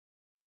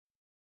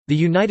The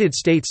United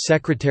States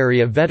Secretary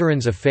of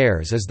Veterans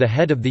Affairs is the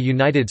head of the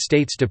United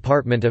States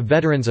Department of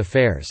Veterans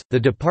Affairs, the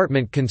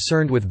department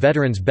concerned with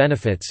veterans'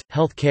 benefits,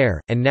 health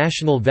care, and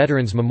national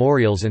veterans'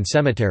 memorials and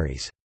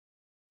cemeteries.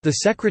 The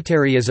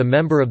Secretary is a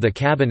member of the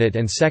Cabinet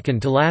and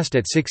second to last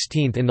at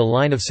 16th in the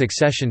line of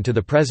succession to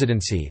the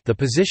presidency. The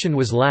position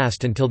was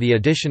last until the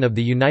addition of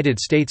the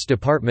United States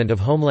Department of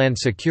Homeland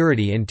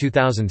Security in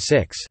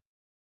 2006.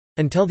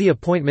 Until the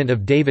appointment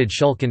of David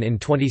Shulkin in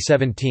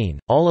 2017,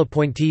 all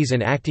appointees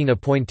and acting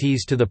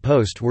appointees to the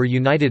post were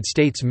United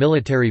States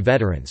military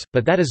veterans,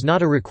 but that is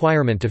not a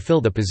requirement to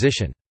fill the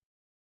position.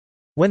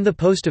 When the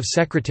post of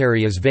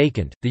Secretary is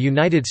vacant, the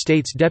United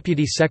States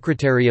Deputy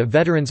Secretary of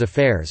Veterans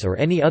Affairs or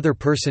any other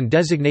person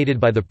designated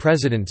by the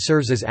President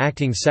serves as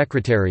acting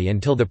Secretary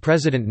until the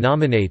President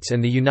nominates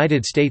and the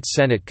United States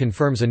Senate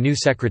confirms a new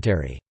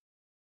Secretary.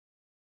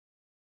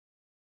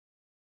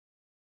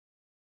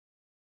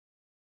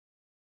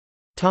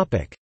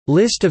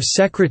 List of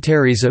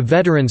Secretaries of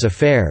Veterans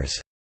Affairs.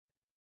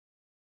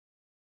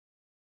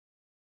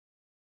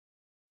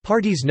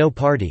 Parties: No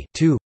Party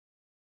 2,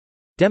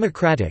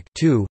 Democratic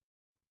 2,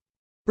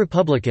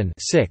 Republican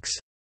 6.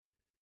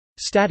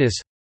 Status: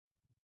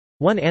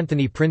 1.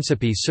 Anthony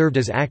Principe served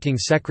as acting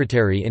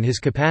secretary in his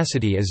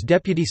capacity as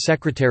Deputy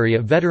Secretary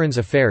of Veterans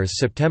Affairs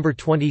September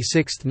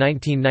 26,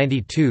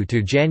 1992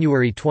 to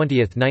January 20,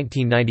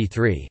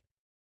 1993.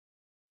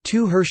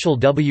 2. Herschel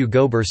W.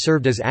 Gober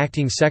served as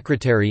acting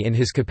secretary in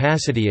his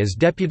capacity as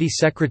Deputy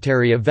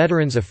Secretary of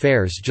Veterans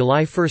Affairs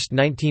July 1,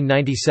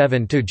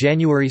 1997 to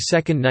January 2,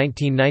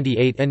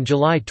 1998 and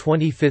July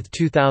 25,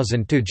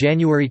 2000 to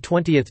January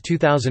 20,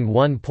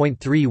 2001.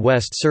 3.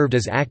 West served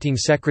as acting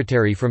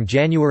secretary from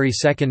January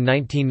 2,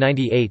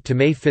 1998 to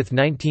May 5,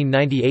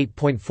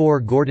 1998. 4.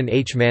 Gordon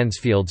H.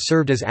 Mansfield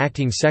served as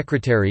acting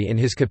secretary in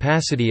his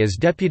capacity as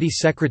Deputy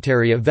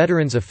Secretary of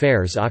Veterans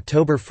Affairs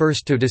October 1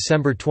 to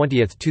December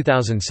 20,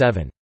 2007.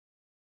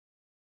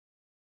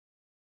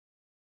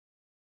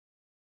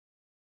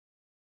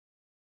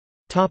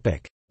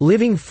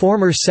 Living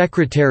former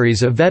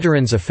Secretaries of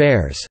Veterans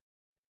Affairs.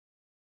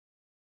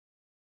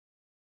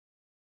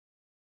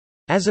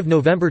 As of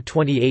November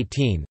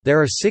 2018,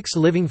 there are 6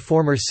 living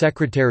former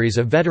Secretaries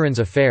of Veterans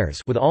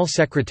Affairs, with all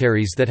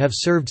secretaries that have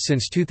served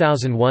since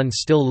 2001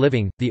 still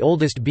living, the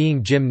oldest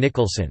being Jim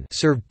Nicholson,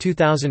 served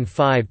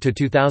 2005 to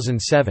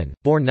 2007,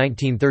 born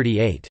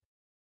 1938.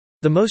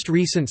 The most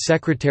recent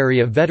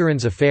Secretary of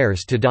Veterans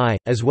Affairs to die,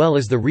 as well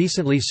as the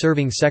recently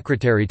serving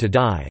Secretary to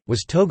die,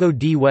 was Togo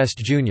D. West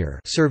Jr.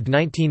 served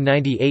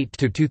 1998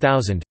 to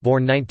 2000,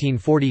 born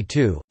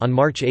 1942, on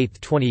March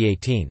 8,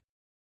 2018.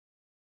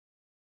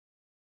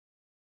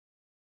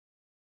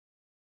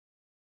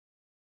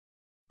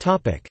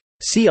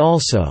 See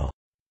also: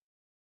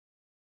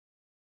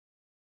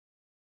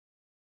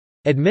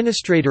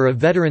 Administrator of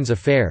Veterans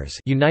Affairs,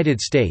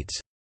 United States;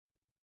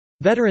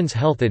 Veterans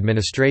Health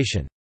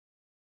Administration.